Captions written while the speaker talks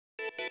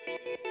Alright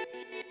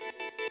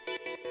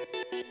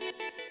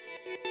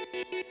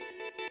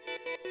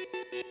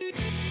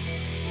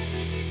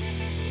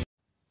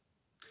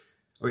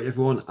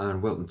everyone,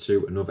 and welcome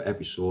to another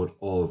episode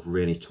of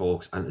Rainey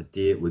Talks, and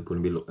today we're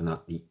going to be looking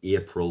at the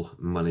April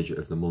Manager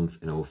of the Month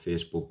in our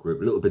Facebook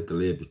group. A little bit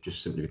delayed, but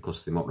just simply because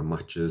of the amount of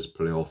matches,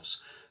 playoffs,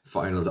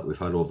 finals that we've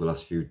had over the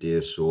last few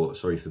days, so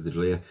sorry for the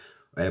delay.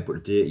 But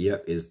today, yeah,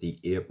 is the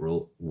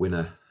April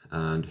winner,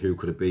 and who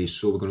could it be?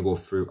 So we're going to go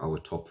through our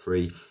top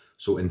three.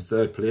 So in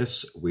third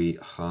place, we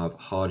have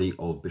Hardy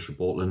of Bishop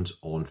Auckland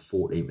on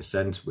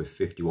 14% with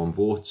 51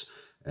 votes.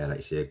 Like I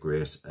say, a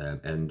great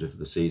end of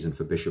the season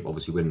for Bishop,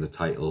 obviously winning the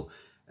title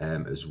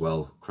as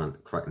well.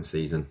 Cracking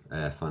season,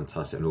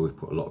 fantastic. I know we've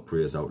put a lot of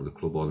prayers out to the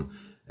club on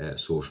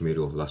social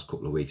media over the last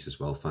couple of weeks as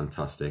well.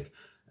 Fantastic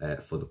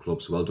for the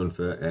club. So well done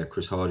for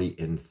Chris Hardy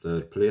in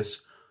third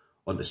place.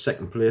 On to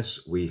second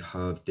place, we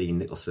have Dean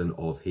Nicholson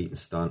of Heaton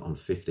Stan on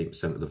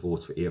 15% of the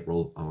votes for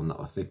April. On that,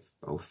 I think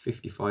about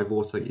 55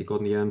 votes I think you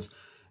got in the end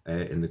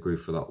in the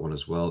group for that one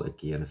as well.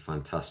 Again, a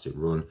fantastic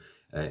run.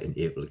 In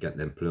April to get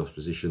them playoff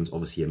positions.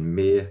 Obviously in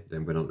May,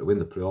 then went on to win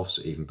the playoffs,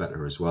 so even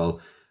better as well.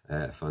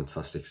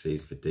 Fantastic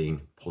season for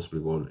Dean. Possibly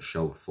one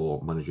shout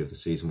for Manager of the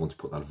Season. Want to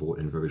put that vote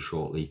in very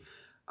shortly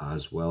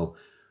as well.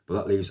 But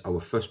that leaves our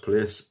first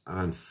place.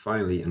 And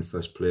finally in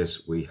first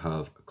place, we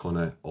have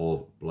Connor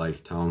of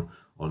Blythe Town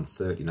on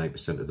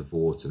 39% of the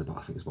votes. And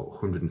I think it's about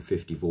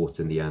 150 votes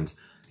in the end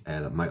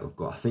that Michael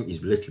got. I think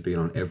he's literally been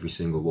on every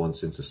single one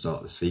since the start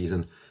of the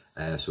season.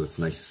 So it's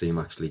nice to see him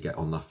actually get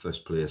on that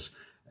first place.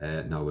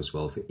 Now as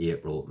well for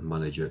April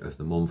Manager of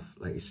the Month.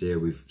 Like I say,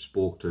 we've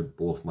spoke to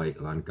both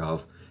Michael and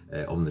Gav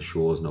on the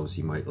shows, and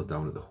obviously Michael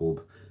down at the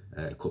hub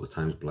a couple of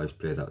times. Blythe's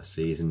played that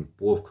season.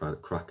 Both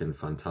cracking,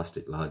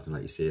 fantastic lads, and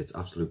like you say, it's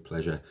absolute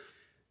pleasure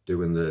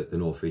doing the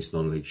North East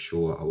Non-League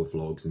show, our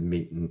vlogs, and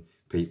meeting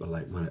people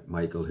like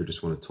Michael who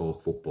just want to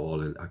talk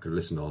football, and I could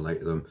listen all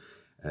night to them.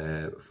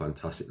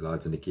 Fantastic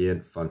lads, and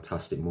again,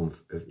 fantastic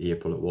month of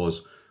April it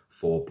was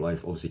for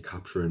Blythe, obviously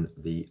capturing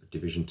the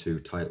Division 2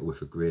 title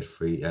with a great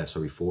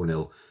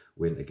 4-0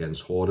 win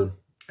against Horden.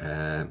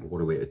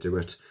 What a way to do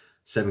it.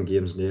 7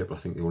 games in April,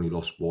 I think they only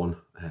lost 1.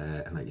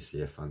 And like you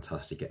say,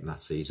 fantastic getting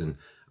that season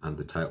and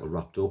the title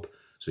wrapped up.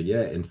 So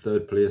yeah, in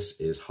third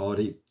place is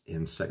Hardy,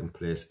 in second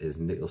place is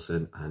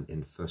Nicholson, and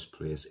in first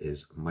place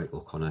is Michael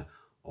Connor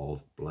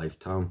of Blythe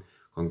Town.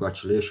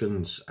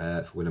 Congratulations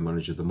for winning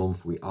Manager of the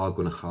Month. We are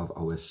going to have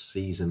our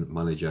season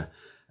manager.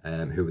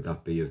 Who would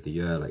that be of the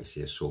year? Like I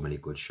say, so many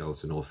good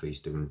shouts, and North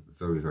East doing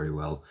very, very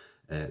well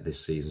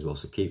this season as well.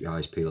 So keep your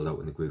eyes peeled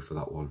out in the group for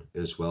that one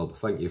as well. But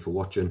thank you for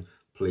watching.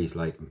 Please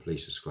like and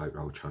please subscribe to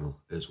our channel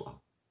as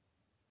well.